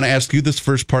 Tom, I want to ask you this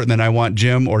first part, and then I want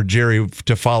Jim or Jerry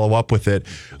to follow up with it.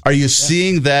 Are you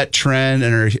seeing that trend,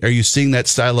 and are you seeing that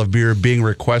style of beer being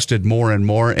requested more and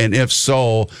more? And if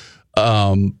so,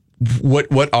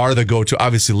 what are the go-to?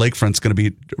 Obviously, Lakefront's going to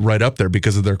be right up there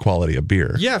because of their quality of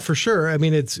beer. Yeah, for sure. I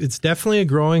mean, it's definitely a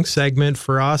growing segment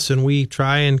for us, and we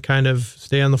try and kind of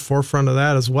stay on the forefront of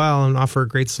that as well and offer a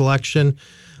great selection.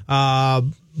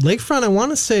 Lakefront, I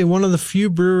want to say, one of the few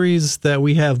breweries that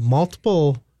we have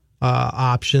multiple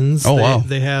options. Oh, wow.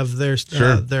 They have their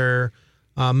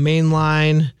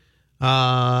mainline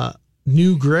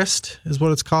New Grist is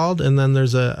what it's called, and then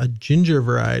there's a ginger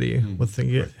variety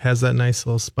it has that nice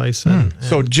little spice in.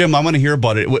 So, Jim, I want to hear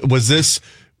about it. Was this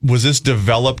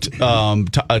developed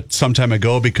some time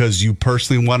ago because you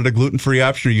personally wanted a gluten-free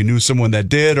option, or you knew someone that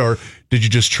did, or did you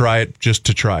just try it just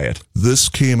to try it? This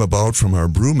came about from our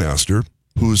brewmaster,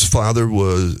 whose father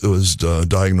was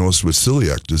diagnosed with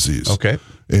celiac disease. Okay.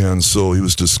 And so he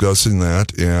was discussing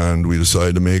that, and we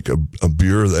decided to make a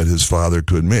beer that his father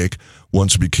could make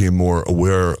once we became more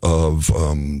aware of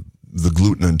the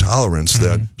gluten intolerance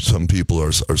that some people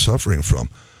are suffering from.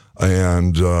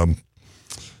 And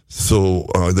so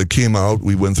they came out,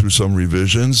 we went through some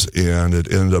revisions, and it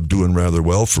ended up doing rather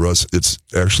well for us. It's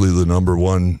actually the number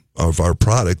one of our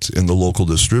product in the local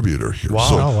distributor here. Wow.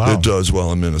 So it does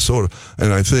well in Minnesota.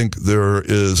 And I think there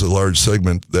is a large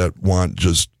segment that want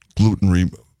just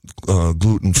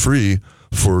gluten-free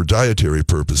for dietary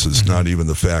purposes, not even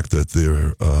the fact that they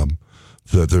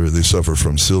suffer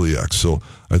from celiac. So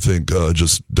I think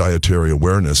just dietary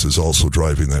awareness is also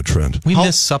driving that trend. We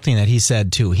missed something that he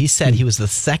said, too. He said he was the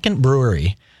second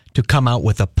brewery to come out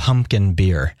with a pumpkin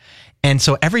beer. And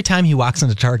so every time he walks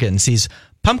into Target and sees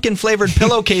pumpkin-flavored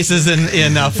pillowcases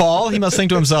in fall, he must think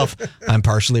to himself, I'm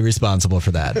partially responsible for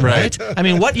that, right? I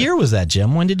mean, what year was that,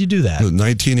 Jim? When did you do that?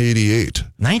 1988.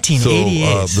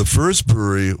 1988. So the first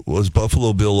brewery was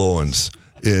Buffalo Bill Owens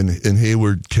in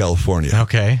Hayward, California.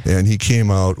 Okay. And he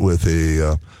came out with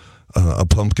a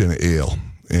pumpkin ale,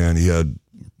 and he had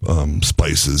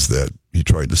spices that he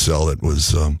tried to sell that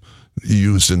was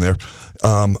used in there.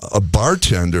 A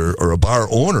bartender or a bar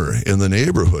owner in the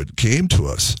neighborhood came to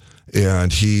us,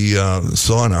 and he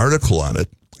saw an article on it,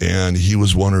 and he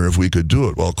was wondering if we could do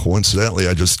it. Well, coincidentally,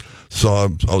 I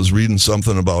was reading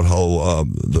something about how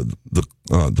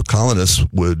the colonists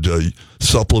would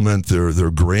supplement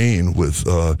their grain with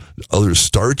other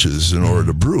starches in order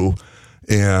to brew,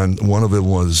 and one of them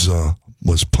was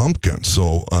pumpkin.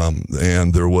 So,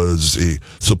 and there was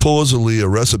supposedly a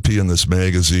recipe in this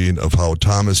magazine of how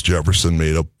Thomas Jefferson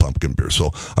made a pumpkin beer.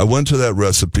 So I went to that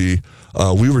recipe.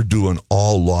 We were doing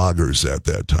all lagers at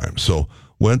that time. So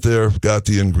went there, got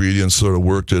the ingredients, sort of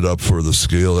worked it up for the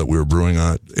scale that we were brewing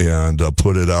on, and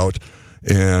put it out.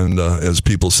 And as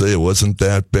people say, it wasn't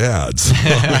that bad. So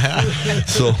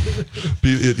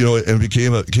it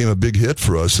became a big hit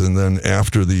for us. And then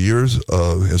after the years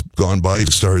has gone by, you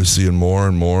started seeing more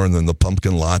and more, and then the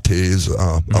pumpkin lattes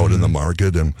out in the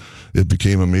market, and it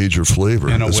became a major flavor.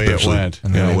 And away it went.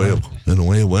 And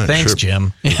away it went. Thanks, sure.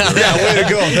 Jim. Yeah, way to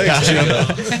go. Thanks, Jim.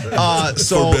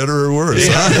 For better or worse.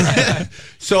 Yeah.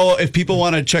 So if people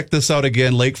want to check this out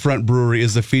again, Lakefront Brewery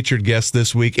is the featured guest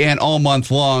this week and all month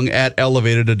long at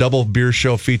Elevated, a double beer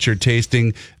show featured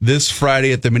tasting this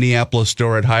Friday at the Minneapolis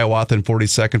store at Hiawatha and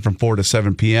 42nd from 4 to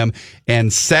 7 p.m.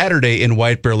 and Saturday in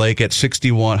White Bear Lake at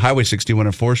Highway 61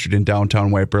 and 4th Street in downtown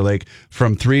White Bear Lake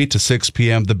from 3 to 6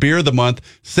 p.m. The beer of the month,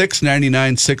 $6.99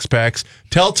 6-packs.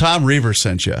 Tell Tom Reaver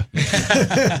sent you.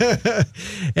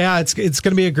 Yeah, it's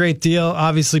going to be a great deal.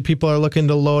 Obviously, people are looking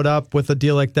to load up with a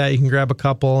deal like that. You can grab a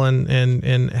couple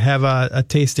and have a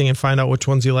tasting and find out which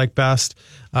ones you like best.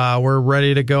 We're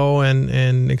ready to go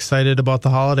and excited about the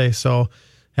holiday. So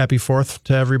happy 4th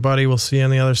to everybody. We'll see you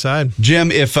on the other side.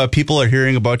 Jim, if people are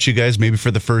hearing about you guys maybe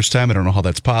for the first time, I don't know how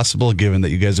that's possible given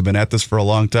that you guys have been at this for a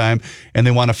long time, and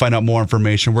they want to find out more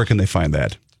information, where can they find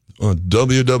that?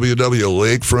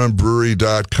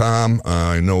 www.lakefrontbrewery.com.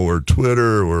 I know we're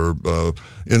Twitter, we're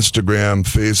Instagram,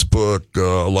 Facebook,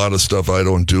 a lot of stuff I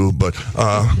don't do, but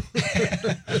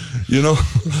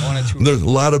there's a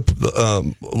lot of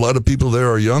people there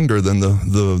are younger than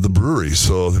the brewery,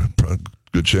 so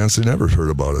good chance they never heard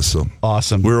about us. So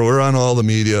awesome. We're on all the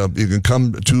media. You can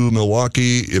come to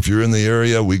Milwaukee if you're in the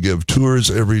area. We give tours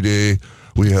every day.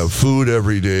 We have food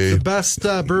every day. The best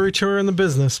brewery tour in the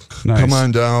business. Nice. Come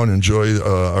on down, enjoy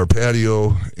our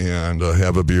patio, and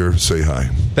have a beer. Say hi.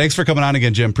 Thanks for coming on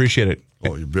again, Jim. Appreciate it.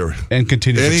 Oh, you're very and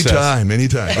continue anytime.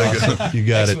 Thank you. You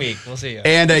got Next it. week, we'll see you.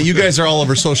 And you guys are all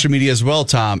over social media as well,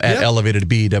 Tom, at Elevated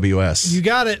BWS. You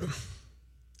got it.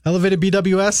 Elevated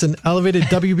BWS and Elevated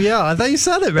WBL. I thought you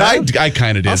said it, man. I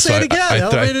kind of did. I'll say it again.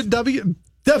 Elevated WBL.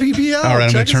 All right, I'm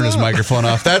going Check to turn us his out. microphone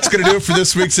off. That's going to do it for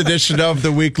this week's edition of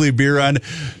the Weekly Beer Run.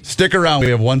 Stick around.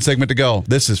 We have one segment to go.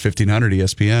 This is 1500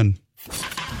 ESPN.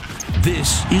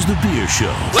 This is The Beer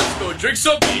Show Let's go drink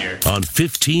some beer. on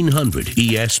 1500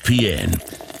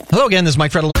 ESPN. Hello again, this is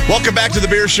Mike Fratelloni. Welcome back to the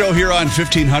Beer Show here on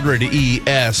 1500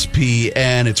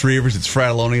 ESPN. It's Reavers, it's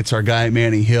Fratelloni, it's our guy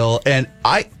Manny Hill, and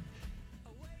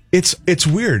it's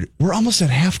weird. We're almost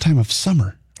at halftime of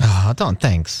summer. Oh, don't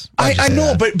thanks. I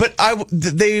know, but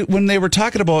when they were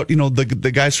talking about,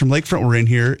 the guys from Lakefront were in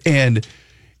here, and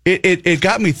it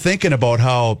got me thinking about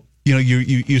how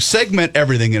you segment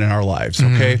everything in our lives.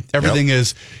 Okay, everything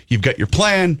is, you've got your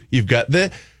plan, you've got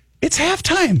it's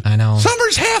halftime. I know.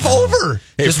 Summer's half over.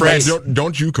 Hey, Fred,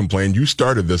 don't you complain. You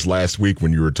started this last week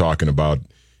when you were talking about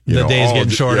the days getting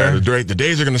shorter. Yeah, the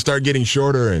days are going to start getting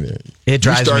shorter, and it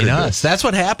drives me nuts. That's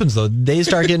what happens, though. Days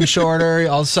start getting shorter.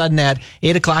 All of a sudden, at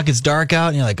 8 o'clock, it's dark out,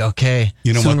 and you're like, okay,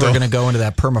 soon we're going to go into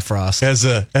that permafrost.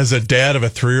 As a dad of a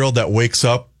 3-year-old that wakes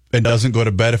up and doesn't go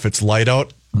to bed if it's light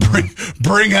out, bring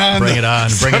on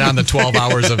the 12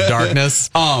 hours of darkness.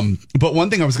 But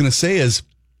one thing I was going to say is,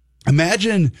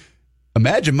 imagine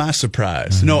my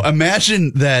surprise. No,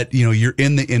 imagine that, you're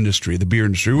in the industry, the beer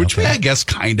industry, which we, I guess,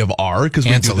 kind of are, because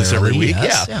we do this every week.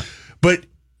 Yes, yeah. But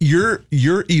your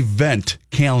event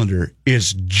calendar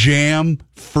is jam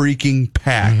freaking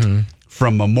packed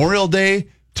from Memorial Day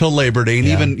to Labor Day, and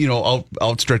even,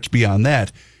 outstretched beyond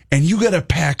that. And you got to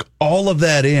pack all of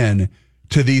that in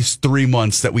to these 3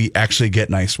 months that we actually get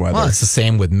nice weather. Well, it's the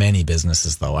same with many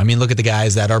businesses, though. I mean, look at the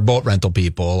guys that are boat rental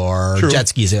people or jet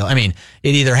skis. I mean,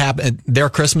 it either happen. Their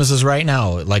Christmas is right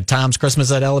now. Like Tom's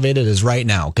Christmas at Elevated is right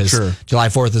now, because July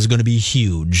 4th is going to be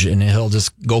huge, and he'll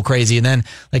just go crazy. And then,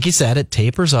 like you said, it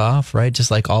tapers off, right?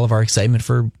 Just like all of our excitement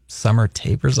for summer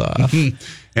tapers off.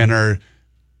 And our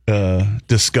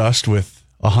disgust with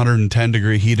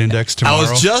 110-degree heat index tomorrow.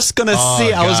 I was just going to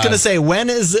I was going to say, when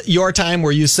is your time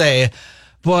where you say,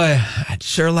 boy, I'd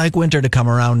sure like winter to come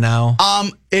around now?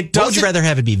 What would you rather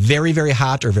have it be, very, very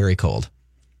hot or very cold?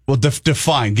 Well,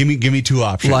 define. Give me two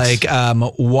options. Like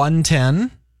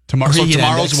 110. Tomorrow. So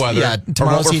tomorrow's index. weather. Yeah,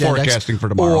 tomorrow's or what we're heat forecasting index, for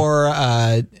tomorrow.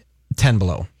 Or 10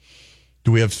 below.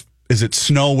 Do we have? Is it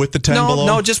snow with the 10 below?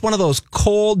 No, just one of those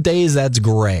cold days that's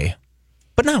gray,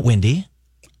 but not windy.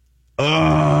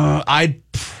 I'd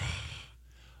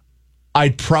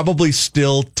probably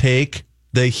still take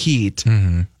the heat,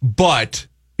 but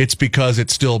it's because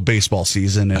it's still baseball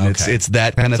season, and it's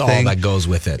that kind of thing. All that goes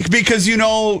with it. Because you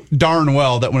know darn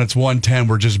well that when it's 110,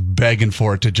 we're just begging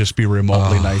for it to just be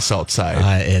remotely nice outside.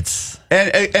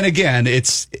 And again,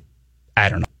 I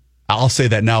don't know. I'll say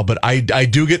that now, but I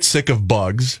do get sick of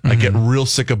bugs. I get real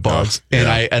sick of bugs, and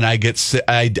I get sick.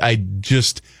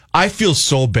 I feel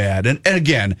so bad, and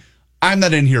again, I'm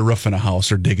not in here roofing a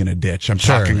house or digging a ditch. I'm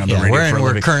talking on the radio for a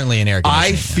living. We're currently in air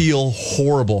conditioning. I feel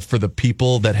horrible for the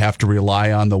people that have to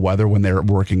rely on the weather when they're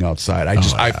working outside.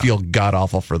 I feel god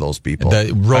awful for those people.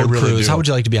 The road crews. Do. How would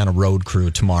you like to be on a road crew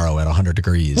tomorrow at 100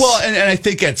 degrees? Well, and I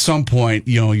think at some point,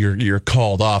 you're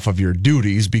called off of your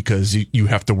duties because you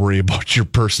have to worry about your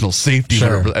personal safety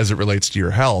as it relates to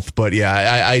your health. But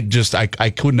yeah,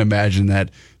 I couldn't imagine that.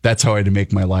 That's how I had to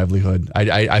make my livelihood.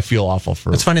 I feel awful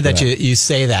for. It's funny that you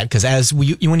say that, because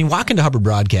when you walk into Hubbard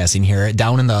Broadcasting here,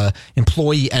 down in the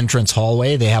employee entrance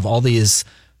hallway, they have all these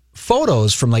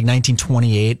photos from like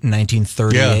 1928 and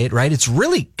 1938, right? It's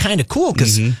really kind of cool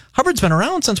because Hubbard's been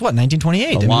around since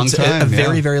 1928? A long time. A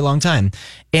very, very long time.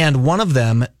 And one of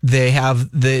them, they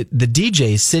have the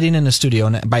DJ sitting in a studio,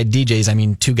 and by DJs, I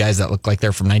mean two guys that look like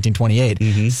they're from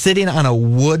 1928, sitting on a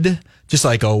wood, just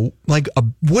like a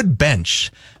wood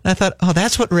bench. And I thought, oh,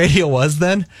 that's what radio was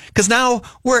then? Because now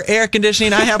we're air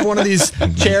conditioning. I have one of these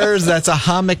chairs that's a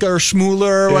hammock or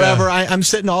schmooler or whatever. I'm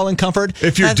sitting all in comfort.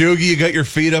 If you're doogie, you got your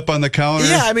feet up on the counter.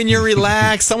 Yeah, I mean, you're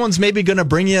relaxed. Someone's maybe going to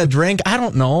bring you a drink. I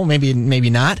don't know. Maybe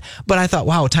not. But I thought,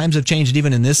 wow, times have changed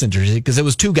even in this industry, because it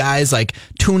was two guys like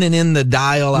tuning in the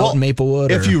dial out in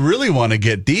Maplewood. If you really want to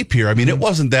get deep here, I mean, it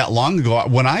wasn't that long ago.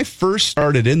 When I first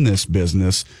started in this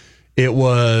business, it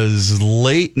was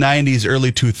late 90s,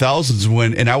 early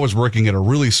 2000s and I was working at a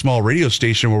really small radio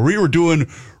station where we were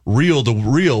doing reel to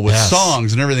reel with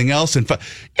songs and everything else. And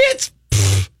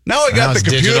Now I got the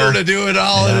computer digital to do it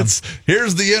all, and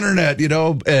here's the internet.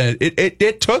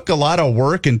 It took a lot of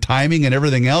work and timing and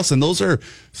everything else, and those are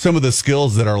some of the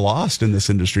skills that are lost in this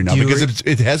industry now because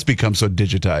it has become so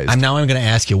digitized. I'm going to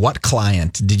ask you, what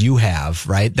client did you have,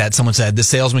 right? That someone said, the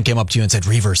salesman came up to you and said,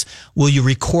 Reavers, will you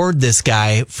record this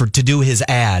guy to do his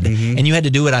ad? Mm-hmm. And you had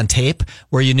to do it on tape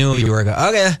where you knew you were going,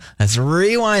 okay, let's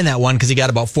rewind that one because he got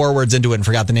about 4 words into it and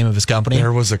forgot the name of his company.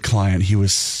 There was a client. He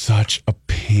was such a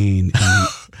pain in the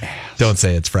ass. Don't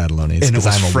say it's Fratelloni's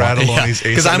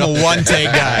because I'm a one-take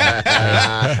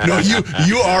guy. No,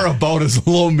 you are about as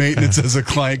low maintenance as a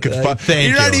client could find.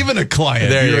 You're not even a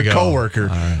client. You're a coworker.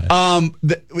 Right.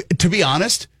 To be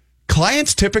honest,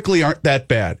 clients typically aren't that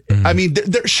bad. Mm-hmm. I mean,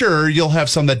 they're sure you'll have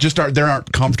some that just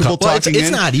aren't comfortable talking.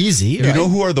 It's not easy. You know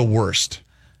who are the worst?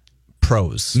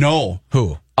 Pros. No.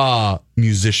 Who?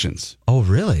 Musicians. Oh,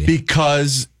 really?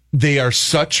 Because they are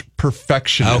such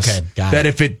perfectionists that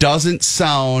if it doesn't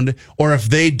sound, or if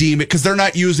they deem it, because they're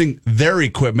not using their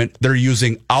equipment, they're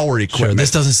using our equipment. Sure,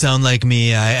 this doesn't sound like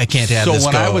me. I can't have this. So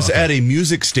when I was at a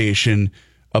music station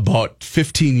about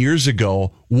 15 years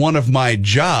ago, one of my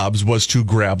jobs was to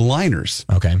grab liners.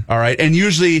 Okay. All right. And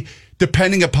usually,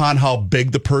 depending upon how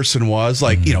big the person was,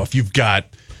 like, if you've got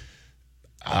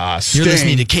Sting, you're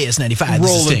listening to KS95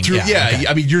 rolling through.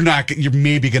 I mean, you're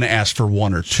maybe going to ask for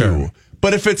one or two. Sure.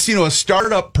 But if it's, a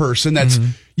startup person that's,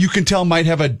 you can tell might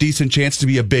have a decent chance to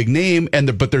be a big name,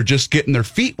 but they're just getting their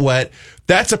feet wet,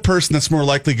 that's a person that's more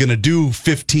likely going to do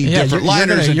 15 different liners and do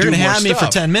more stuff. You're going to have me for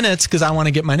 10 minutes because I want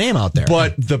to get my name out there.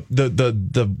 But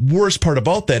the worst part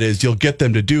about that is you'll get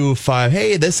them to do 5,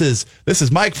 hey, this is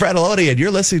Mike Fratelloni, and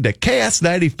you're listening to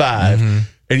KS95.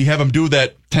 And you have them do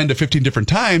that 10 to 15 different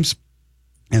times.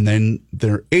 And then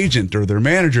their agent or their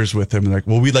manager's with them, and like,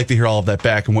 well, we'd like to hear all of that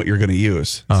back and what you're going to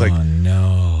use. It's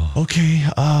no. Okay,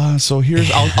 so here's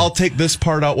I'll take this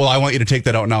part out. Well, I want you to take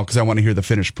that out now because I want to hear the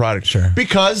finished product. Sure.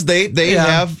 Because they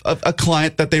have a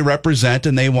client that they represent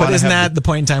and they want. But isn't that the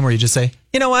point in time where you just say,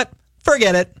 you know what,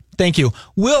 forget it. Thank you.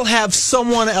 We'll have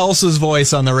someone else's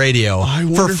voice on the radio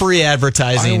for free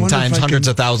advertising times hundreds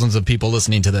of thousands of people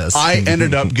listening to this. I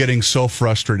ended up getting so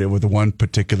frustrated with one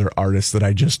particular artist that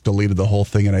I just deleted the whole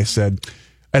thing, and I said,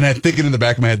 and I'm thinking in the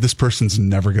back of my head, this person's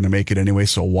never going to make it anyway,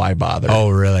 so why bother? Oh,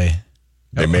 really?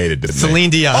 They made it, didn't they? Celine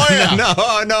Dion. Oh, yeah. No.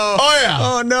 Oh, yeah.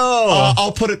 Oh, no.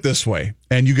 I'll put it this way,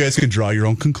 and you guys can draw your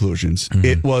own conclusions. Mm-hmm.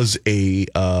 It was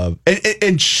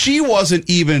and she wasn't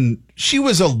even, she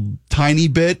was a tiny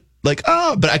bit, but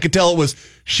I could tell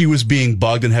she was being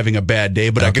bugged and having a bad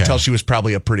day, but I could tell she was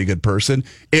probably a pretty good person.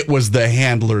 It was the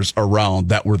handlers around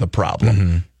that were the problem.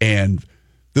 Mm-hmm. And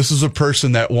this is a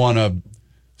person that won a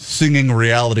singing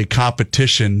reality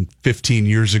competition 15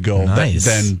 years ago. Nice.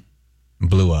 That then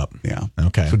blew up. Yeah.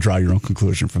 Okay. So draw your own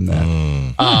conclusion from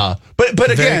that. But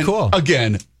Very again, cool.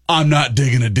 I'm not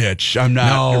digging a ditch. I'm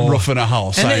not roofing a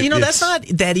house. And that's not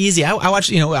that easy. I watch,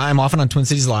 I'm often on Twin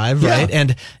Cities Live, right?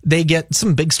 And they get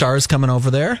some big stars coming over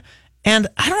there. And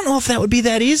I don't know if that would be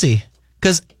that easy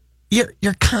because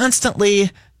you're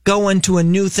constantly going to a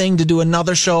new thing to do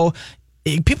another show.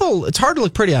 It's hard to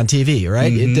look pretty on TV,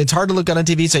 right? Mm-hmm. It's hard to look good on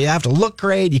TV, so you have to look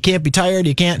great. You can't be tired.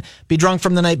 You can't be drunk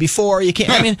from the night before. You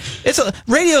can't. I mean,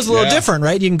 radio's a little different,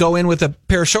 right? You can go in with a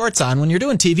pair of shorts on when you're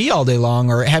doing TV all day long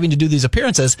or having to do these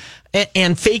appearances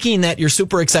and faking that you're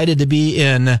super excited to be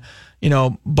in,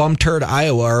 Bum Turd,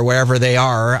 Iowa, or wherever they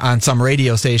are on some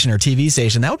radio station or TV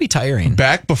station. That would be tiring.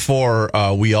 Back before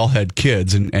we all had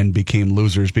kids and became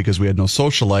losers because we had no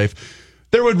social life,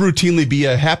 there would routinely be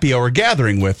a happy hour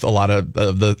gathering with a lot of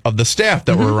the staff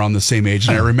that were around the same age.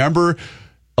 And I remember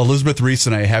Elizabeth Reese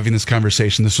and I having this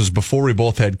conversation. This was before we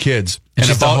both had kids. And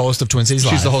she's the host of Twin Cities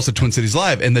Live. She's the host of Twin Cities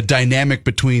Live. And the dynamic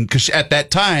between, because at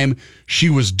that time, she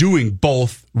was doing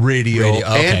both radio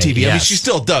and TV. Yes. I mean, she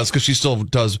still does, because she still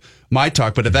does My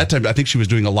Talk. But at that time, I think she was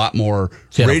doing a lot more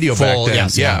radio back then.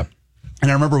 Yes, yeah. And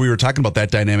I remember we were talking about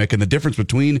that dynamic and the difference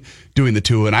between doing the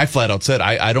two. And I flat out said,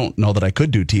 I don't know that I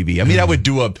could do TV. I mean, I would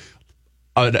do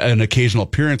an occasional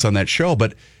appearance on that show,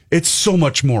 but it's so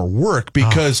much more work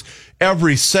because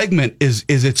every segment is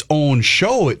its own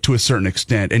show to a certain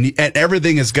extent. And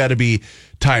everything has got to be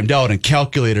timed out and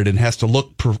calculated and has to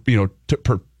look,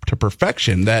 to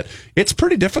perfection, that it's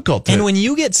pretty difficult. And when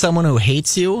you get someone who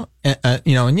hates you,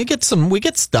 and we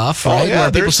get stuff, right?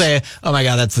 Where people say, oh my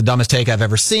God, that's the dumbest take I've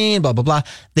ever seen, blah, blah, blah.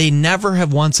 They never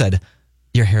have once said,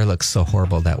 Your hair looks so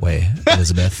horrible that way,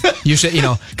 Elizabeth. You should,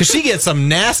 because she gets some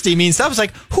nasty, mean stuff. It's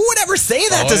like, who would ever say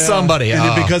that to somebody?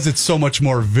 Because it's so much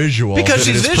more visual. Because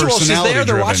she's visual. She's there. They're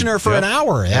driven. watching her for an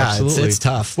hour. Yeah, absolutely. It's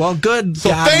tough. Well, good So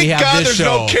God, thank we have God this there's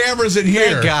show. no cameras in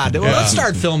here. Thank God. Well, let's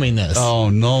start filming this. Oh,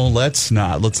 no, let's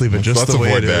not. Let's leave it just Let's the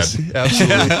way avoid it is.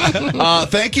 Absolutely.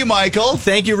 Thank you, Michael.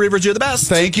 Thank you, Reavers. You're the best.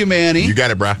 Thank you, Manny. You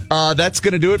got it, brah. That's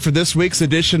going to do it for this week's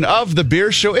edition of The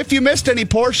Beer Show. If you missed any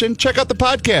portion, check out the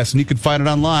podcast, and you can find it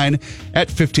online at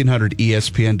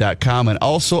 1500ESPN.com and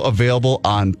also available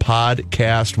on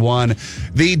Podcast One.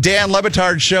 The Dan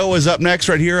Lebitard Show is up next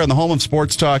right here on the home of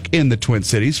sports talk in the Twin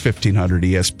Cities, 1500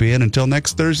 ESPN. Until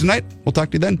next Thursday night, we'll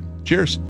talk to you then. Cheers.